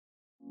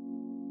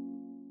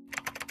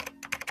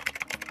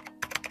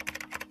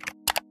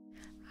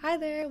Hi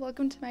there,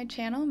 welcome to my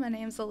channel. My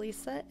name is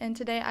Elisa, and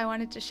today I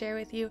wanted to share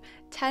with you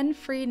 10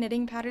 free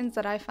knitting patterns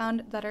that I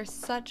found that are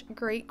such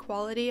great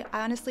quality.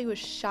 I honestly was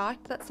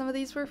shocked that some of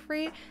these were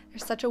free. They're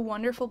such a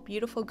wonderful,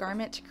 beautiful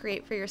garment to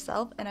create for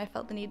yourself, and I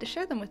felt the need to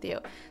share them with you.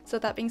 So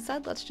with that being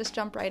said, let's just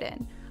jump right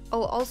in.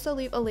 I'll also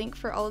leave a link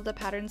for all of the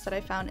patterns that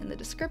I found in the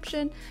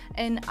description,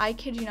 and I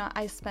kid you not,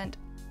 I spent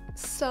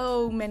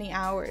so many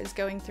hours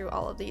going through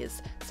all of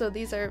these. So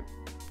these are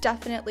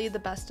definitely the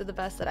best of the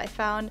best that I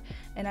found,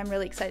 and I'm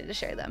really excited to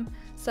share them.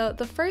 So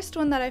the first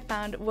one that I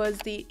found was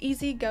the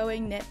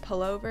Easygoing Knit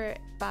Pullover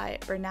by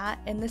Bernat,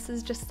 and this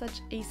is just such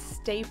a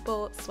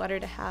staple sweater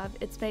to have.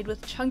 It's made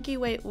with chunky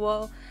weight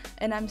wool,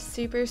 and I'm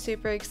super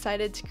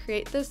excited to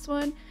create this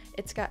one.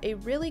 It's got a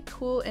really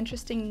cool,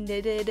 interesting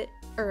knitted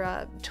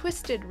or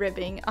twisted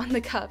ribbing on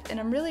the cuff, and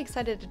I'm really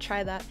excited to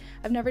try that.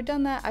 I've never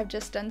done that. I've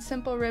just done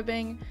simple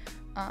ribbing.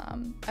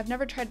 I've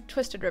never tried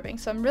twisted ribbing,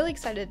 so I'm really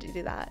excited to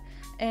do that.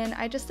 And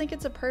I just think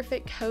it's a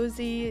perfect,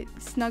 cozy,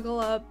 snuggle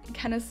up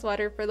kind of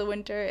sweater for the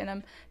winter, and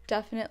I'm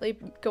definitely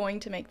going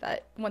to make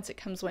that once it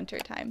comes winter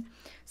time.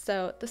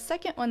 So the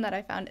second one that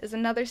I found is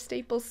another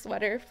staple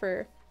sweater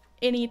for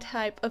any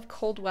type of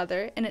cold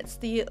weather, and it's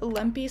the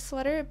Lempi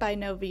sweater by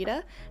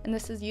Novita, and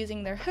this is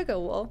using their Hygge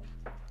wool.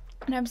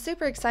 And I'm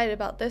super excited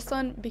about this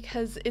one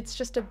because it's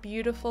just a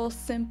beautiful,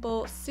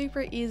 simple,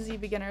 super easy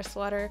beginner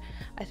sweater.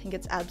 I think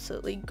it's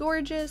absolutely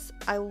gorgeous.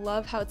 I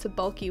love how it's a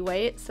bulky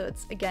weight, so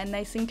it's again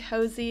nice and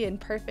cozy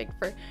and perfect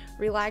for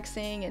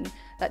relaxing and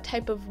that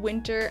type of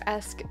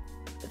winter-esque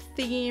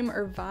theme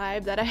or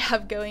vibe that I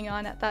have going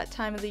on at that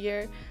time of the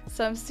year.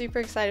 So I'm super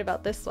excited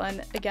about this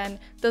one. Again,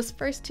 those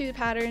first two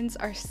patterns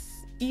are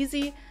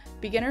easy,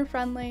 beginner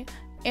friendly,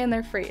 and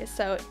they're free,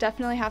 so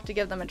definitely have to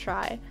give them a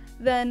try.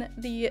 Then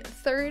the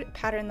third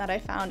pattern that I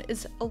found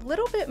is a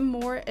little bit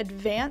more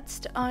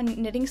advanced on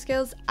knitting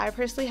skills. I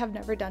personally have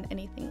never done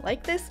anything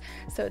like this,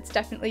 so it's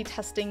definitely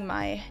testing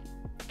my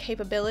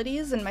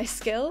capabilities and my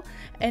skill,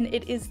 and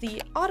it is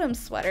the Autumn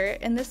sweater,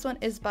 and this one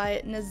is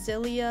by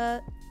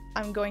Nazilia.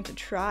 I'm going to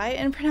try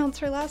and pronounce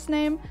her last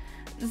name,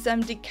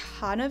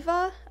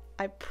 Zemdikanova.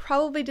 I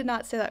probably did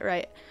not say that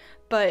right,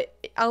 but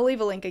I'll leave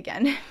a link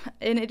again.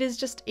 And it is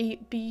just a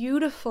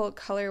beautiful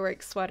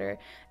colorwork sweater,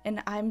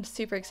 and I'm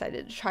super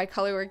excited to try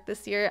colorwork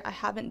this year. I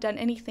haven't done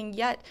anything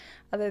yet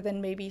other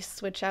than maybe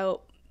switch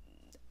out,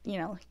 you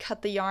know,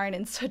 cut the yarn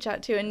and switch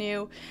out to a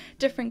new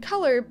different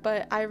color,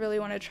 but I really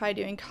want to try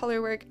doing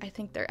colorwork. I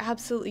think they're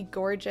absolutely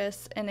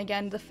gorgeous, and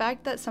again, the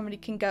fact that somebody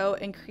can go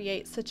and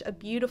create such a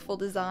beautiful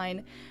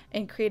design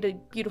and create a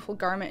beautiful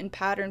garment and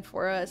pattern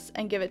for us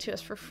and give it to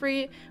us for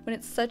free when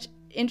it's such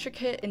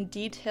intricate and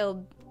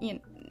detailed, you know,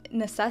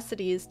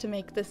 necessities to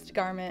make this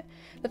garment.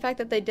 The fact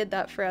that they did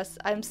that for us,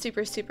 I'm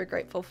super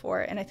grateful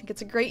for, and I think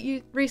it's a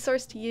great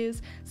resource to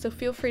use, so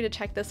feel free to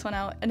check this one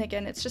out. And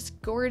again, it's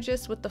just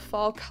gorgeous with the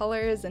fall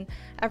colors and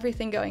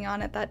everything going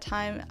on at that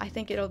time. I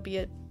think it'll be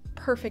a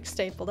perfect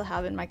staple to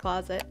have in my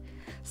closet.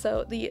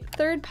 So the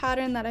third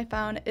pattern that I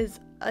found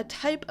is a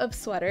type of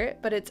sweater,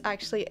 but it's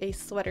actually a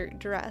sweater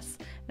dress,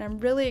 and I'm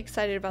really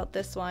excited about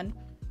this one.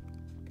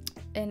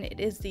 And it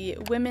is the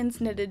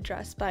Women's Knitted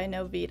Dress by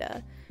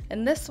Novita.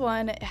 And this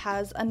one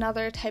has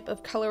another type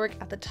of colorwork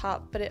at the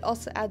top, but it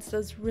also adds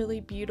those really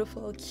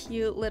beautiful,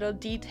 cute, little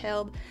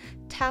detailed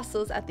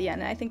tassels at the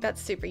end. And I think that's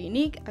super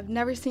unique. I've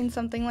never seen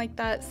something like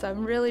that, so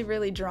I'm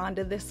really drawn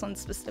to this one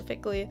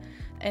specifically.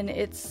 And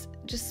it's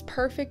just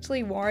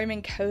perfectly warm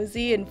and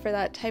cozy, and for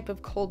that type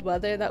of cold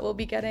weather that we'll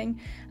be getting,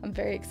 I'm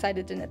very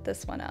excited to knit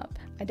this one up.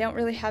 I don't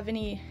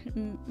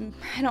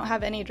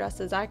have any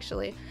dresses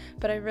actually,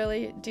 but I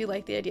really do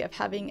like the idea of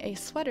having a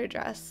sweater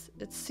dress.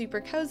 It's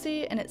super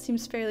cozy and it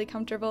seems fairly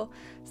comfortable,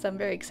 so I'm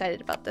very excited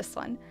about this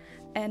one.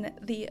 And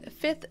the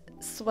fifth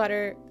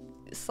sweater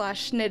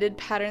 / knitted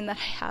pattern that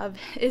I have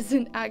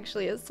isn't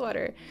actually a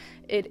sweater.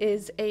 It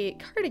is a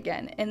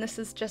cardigan, and this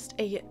is just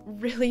a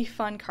really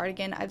fun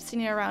cardigan. I've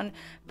seen it around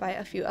by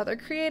a few other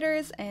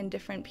creators and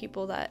different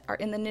people that are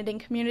in the knitting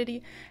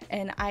community,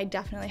 and I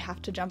definitely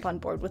have to jump on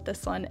board with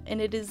this one.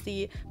 And it is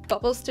the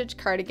Bubble Stitch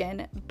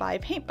Cardigan by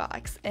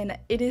Paintbox, and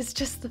it is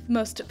just the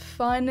most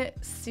fun,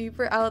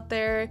 super out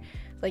there,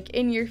 like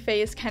in your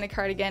face kind of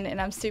cardigan, and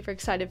I'm super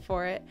excited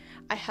for it.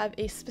 I have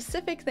a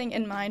specific thing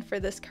in mind for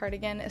this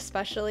cardigan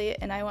especially,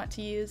 and I want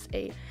to use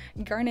a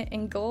garnet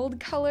and gold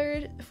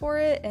color for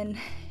it, and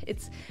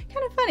it's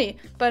kind of funny,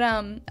 but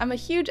I'm a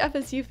huge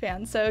FSU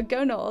fan, so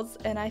go Knowles,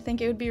 and I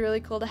think it would be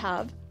really cool to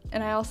have.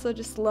 And I also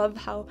just love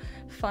how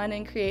fun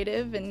and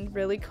creative and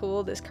really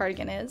cool this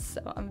cardigan is,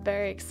 so I'm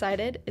very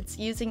excited. It's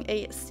using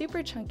a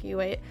super chunky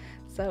weight,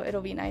 so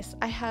it'll be nice.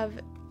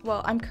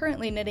 I'm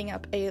currently knitting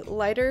up a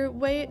lighter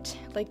weight,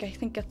 like I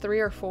think a 3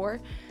 or 4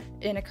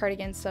 in a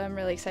cardigan, so I'm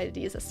really excited to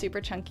use a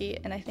super chunky,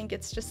 and I think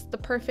it's just the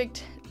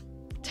perfect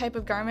type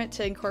of garment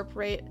to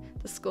incorporate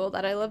the school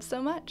that I love so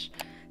much.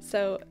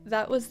 So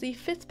that was the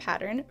fifth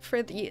pattern.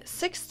 For the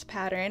sixth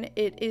pattern,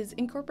 it is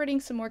incorporating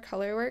some more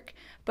color work,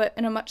 but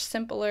in a much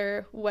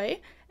simpler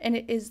way, and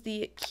it is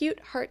the Cute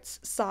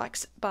Hearts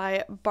Socks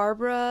by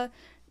Barbara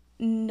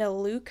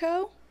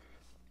Nalewko.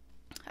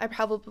 I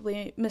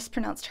probably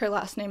mispronounced her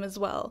last name as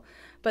well.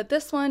 But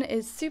this one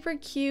is super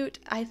cute.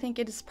 I think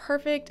it is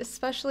perfect,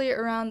 especially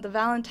around the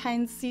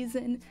Valentine's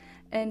season,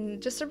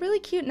 and just a really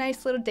cute,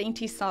 nice little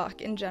dainty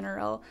sock in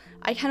general.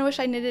 I kind of wish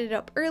I knitted it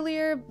up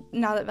earlier.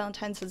 Now that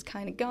Valentine's is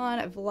kind of gone,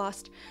 I've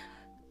lost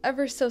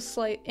ever so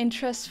slight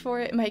interest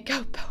for it. It might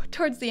go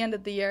towards the end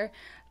of the year,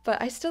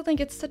 but I still think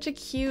it's such a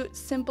cute,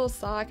 simple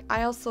sock.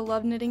 I also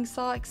love knitting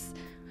socks.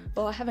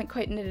 Well, I haven't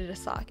quite knitted a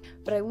sock,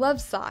 but I love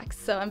socks,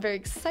 so I'm very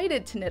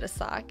excited to knit a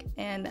sock,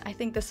 and I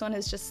think this one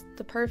is just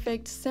the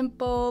perfect,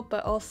 simple,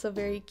 but also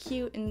very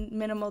cute and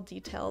minimal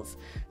details.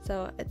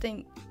 So I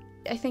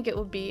think it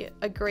would be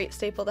a great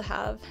staple to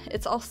have.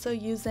 It's also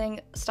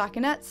using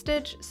stockinette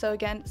stitch, so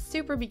again,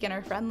 super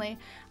beginner friendly.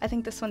 I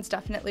think this one's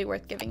definitely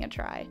worth giving a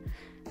try.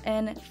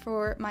 And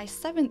for my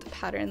 7th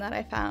pattern that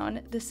I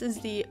found, this is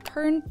the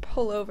Pern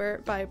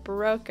Pullover by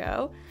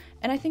Berroco.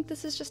 And I think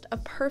this is just a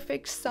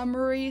perfect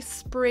summery,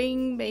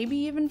 spring, maybe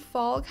even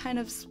fall kind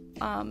of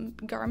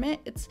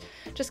garment. It's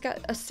just got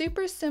a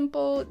super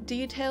simple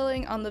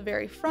detailing on the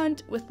very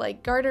front with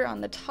like garter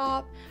on the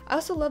top. I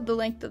also love the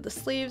length of the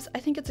sleeves. I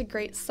think it's a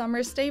great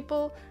summer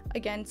staple.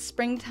 Again,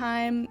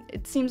 springtime.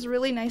 It seems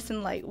really nice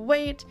and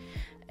lightweight.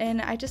 And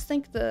I just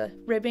think the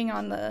ribbing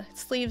on the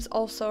sleeves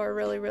also are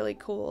really, really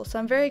cool. So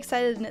I'm very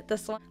excited to knit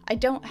this one. I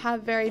don't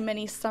have very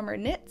many summer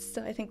knits,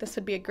 so I think this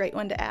would be a great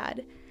one to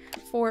add.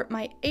 For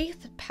my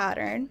 8th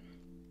pattern,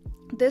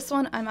 this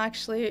one I'm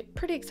actually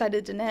pretty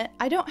excited to knit.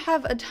 I don't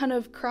have a ton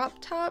of crop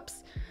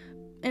tops,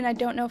 and I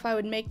don't know if I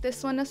would make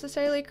this one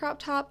necessarily a crop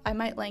top. I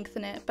might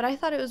lengthen it, but I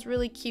thought it was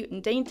really cute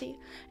and dainty,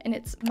 and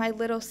it's My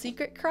Little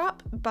Secret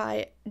Crop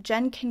by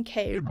Jen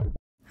Kincaid.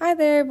 Hi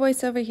there,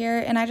 voiceover here,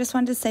 and I just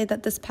wanted to say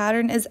that this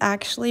pattern is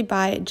actually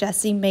by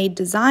Jessie Maed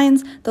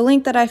Designs. The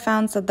link that I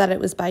found said that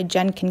it was by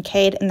Jen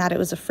Kincaid and that it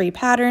was a free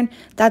pattern.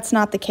 That's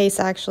not the case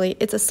actually.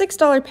 It's a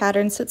 $6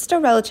 pattern, so it's still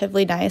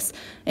relatively nice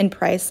in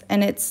price,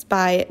 and it's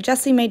by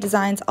Jessie Maed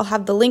Designs. I'll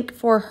have the link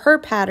for her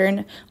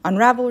pattern on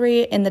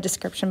Ravelry in the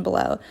description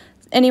below.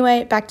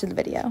 Anyway, back to the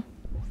video.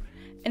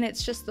 And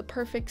it's just the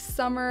perfect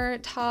summer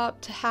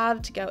top to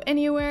have to go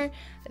anywhere.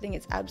 I think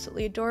it's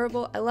absolutely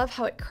adorable. I love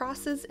how it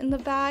crosses in the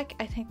back.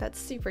 I think that's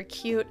super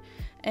cute.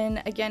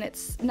 And again,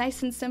 it's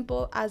nice and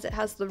simple as it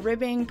has the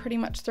ribbing pretty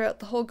much throughout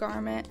the whole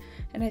garment.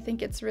 And I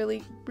think it's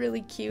really,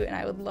 really cute, and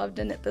I would love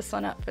to knit this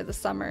one up for the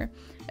summer.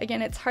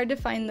 Again, it's hard to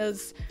find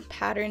those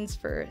patterns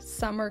for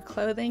summer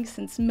clothing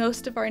since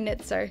most of our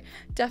knits are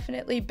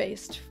definitely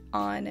based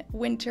on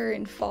winter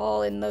and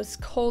fall and those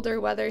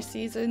colder weather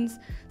seasons.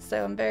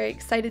 So I'm very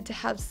excited to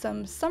have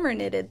some summer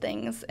knitted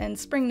things and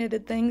spring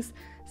knitted things.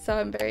 So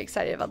I'm very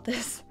excited about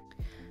this.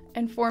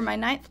 And for my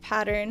 9th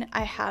pattern,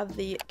 I have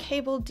the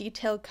Cable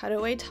Detail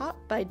Cutaway Top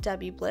by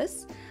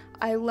Bliss.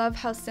 I love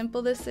how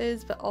simple this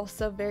is, but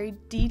also very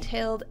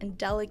detailed and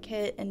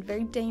delicate and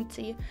very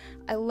dainty.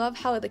 I love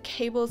how the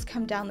cables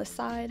come down the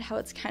side, how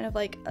it's kind of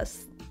like a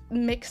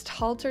mixed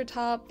halter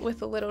top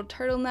with a little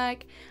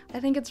turtleneck. I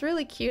think it's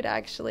really cute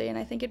actually, and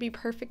I think it'd be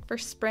perfect for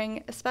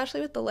spring,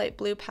 especially with the light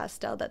blue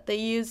pastel that they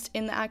used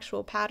in the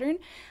actual pattern.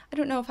 I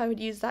don't know if I would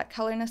use that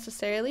color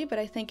necessarily, but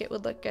I think it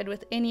would look good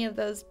with any of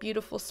those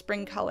beautiful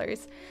spring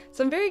colors.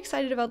 So I'm very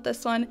excited about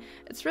this one.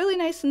 It's really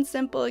nice and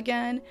simple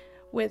again,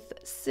 with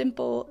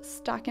simple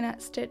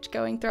stockinette stitch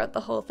going throughout the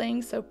whole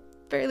thing, so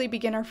fairly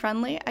beginner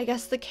friendly. I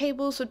guess the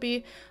cables would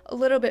be a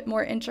little bit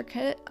more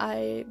intricate.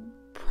 I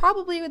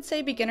probably would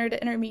say beginner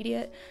to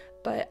intermediate,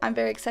 but I'm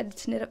very excited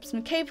to knit up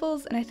some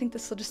cables, and I think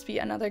this will just be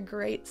another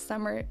great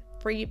summer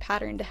free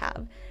pattern to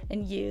have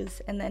and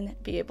use and then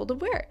be able to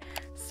wear.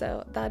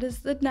 So that is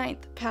the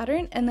 9th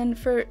pattern. And then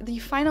for the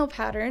final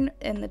pattern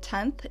in the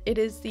 10th, it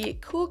is the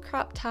Cool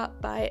Crop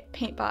Top by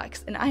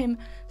Paintbox, and I am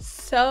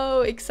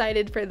so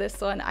excited for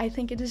this one. I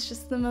think it is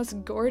just the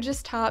most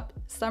gorgeous top,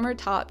 summer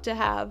top to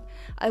have.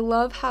 I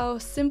love how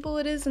simple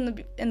it is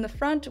in the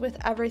front with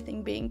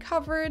everything being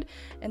covered,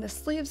 and the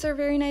sleeves are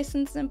very nice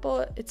and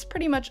simple. It's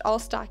pretty much all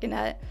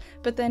stockinette,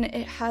 but then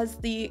it has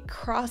the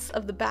cross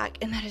of the back,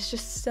 and that is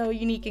just so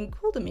unique and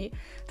cool to me.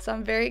 So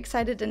I'm very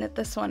excited to knit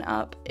this one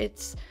up.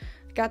 It's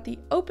got the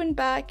open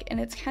back, and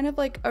it's kind of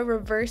like a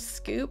reverse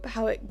scoop,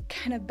 how it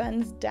kind of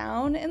bends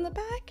down in the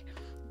back,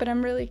 but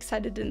I'm really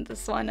excited to knit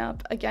this one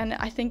up. Again,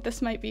 I think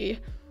this might be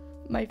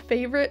my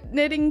favorite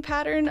knitting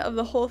pattern of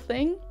the whole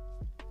thing.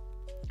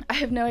 I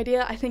have no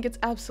idea. I think it's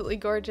absolutely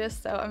gorgeous,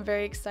 so I'm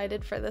very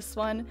excited for this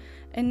one.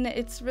 And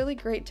it's really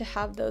great to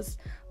have those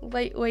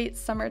lightweight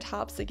summer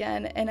tops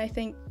again, and I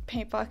think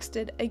Paintbox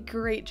did a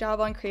great job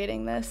on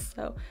creating this,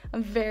 so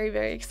I'm very,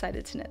 very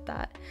excited to knit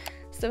that.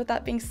 So with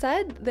that being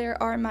said,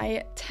 there are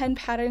my 10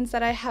 patterns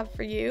that I have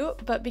for you,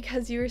 but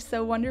because you were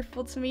so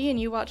wonderful to me and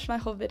you watched my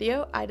whole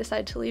video, I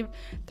decided to leave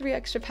 3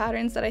 extra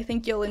patterns that I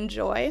think you'll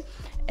enjoy.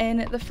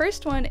 And the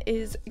first one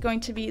is going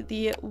to be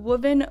the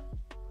woven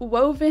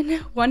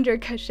Woven Wonder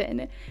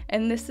Cushion,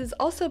 and this is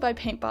also by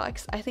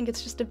Paintbox. I think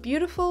it's just a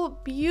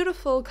beautiful,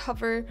 beautiful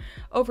cover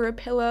over a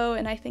pillow,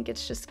 and I think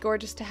it's just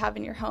gorgeous to have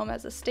in your home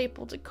as a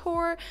staple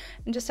decor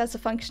and just as a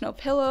functional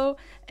pillow.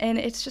 And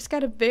it's just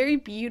got a very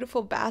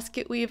beautiful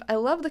basket weave. I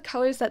love the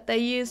colors that they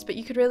used, but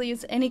you could really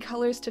use any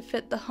colors to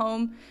fit the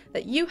home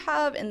that you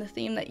have and the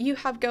theme that you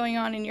have going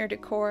on in your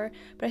decor.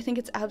 But I think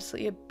it's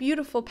absolutely a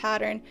beautiful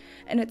pattern,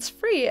 and it's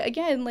free.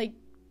 Again, like,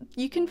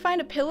 you can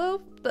find a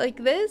pillow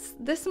like this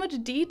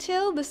much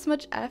detail, this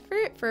much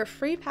effort for a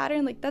free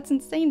pattern. Like, that's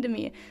insane to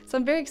me. So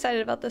I'm very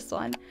excited about this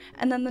one.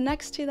 And then the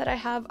next two that I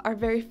have are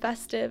very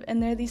festive,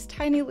 and they're these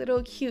tiny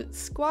little cute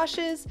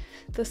squashes,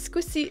 the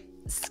squishy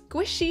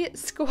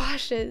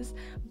squashes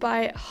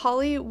by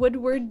Holly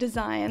Woodward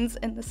Designs,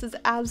 and this is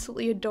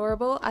absolutely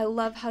adorable. I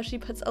love how she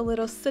puts a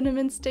little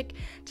cinnamon stick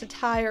to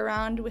tie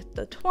around with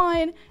the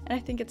twine, and I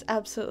think it's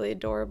absolutely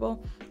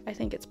adorable. I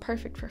think it's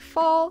perfect for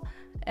fall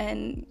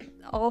and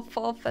all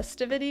fall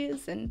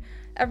festivities and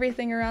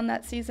everything around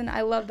that season.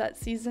 I love that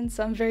season,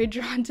 so I'm very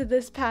drawn to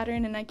this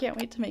pattern, and I can't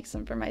wait to make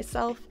some for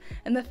myself.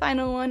 And the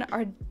final one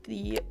are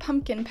the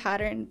pumpkin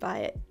pattern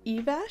by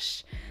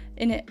Evash,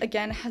 and it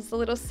again has the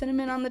little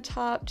cinnamon on the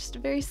top, just a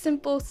very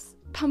simple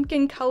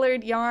pumpkin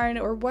colored yarn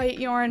or white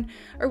yarn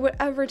or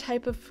whatever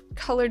type of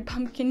colored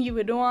pumpkin you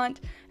would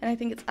want, and I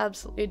think it's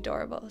absolutely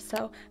adorable.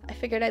 So I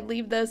figured I'd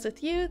leave those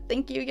with you.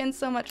 Thank you again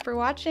so much for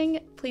watching.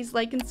 Please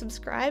like and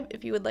subscribe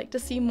if you would like to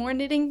see more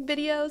knitting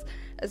videos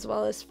as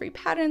well as free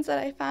patterns that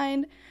I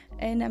find,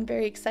 and I'm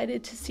very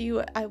excited to see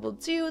what I will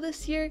do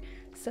this year.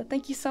 So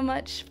thank you so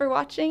much for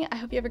watching. I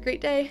hope you have a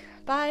great day.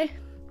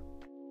 Bye!